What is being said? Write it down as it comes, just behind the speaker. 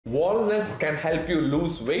Walnuts can help you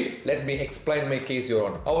lose weight. Let me explain my case, Your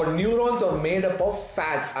Honor. Our neurons are made up of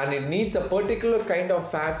fats and it needs a particular kind of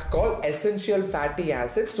fats called essential fatty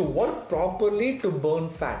acids to work properly to burn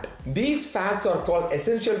fat. These fats are called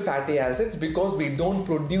essential fatty acids because we don't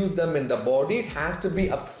produce them in the body. It has to be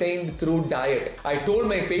obtained through diet. I told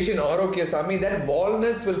my patient Arokya Sami that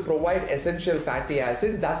walnuts will provide essential fatty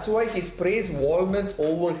acids. That's why he sprays walnuts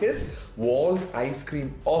over his Walls ice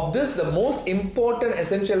cream. Of this, the most important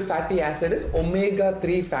essential fatty acid is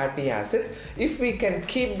omega-3 fatty acids. If we can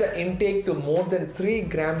keep the intake to more than 3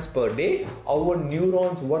 grams per day, our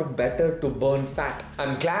neurons work better to burn fat.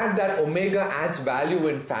 I'm glad that omega adds value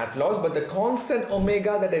in fat loss, but the constant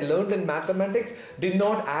omega that I learned in mathematics did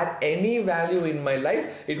not add any value in my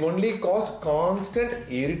life. It only caused constant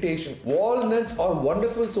irritation. Walnuts are a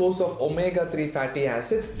wonderful source of omega-3 fatty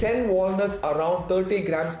acids. 10 walnuts around 30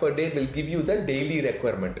 grams per day will give you the daily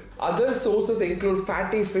requirement. Other sources include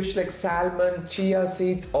fatty fish like salmon, chia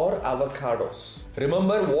seeds or avocados.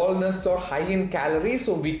 Remember, walnuts are high in calories,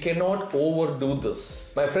 so we cannot overdo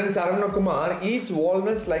this. My friend Saravana Kumar eats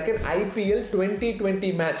walnuts like an IPL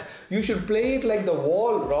 2020 match. You should play it like the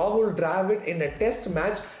Rahul Dravid in a test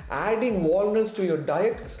match, adding walnuts to your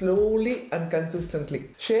diet slowly and consistently.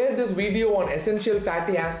 Share this video on essential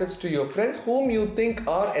fatty acids to your friends whom you think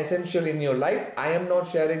are essential in your life. I am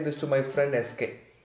not sharing this to my friend SK.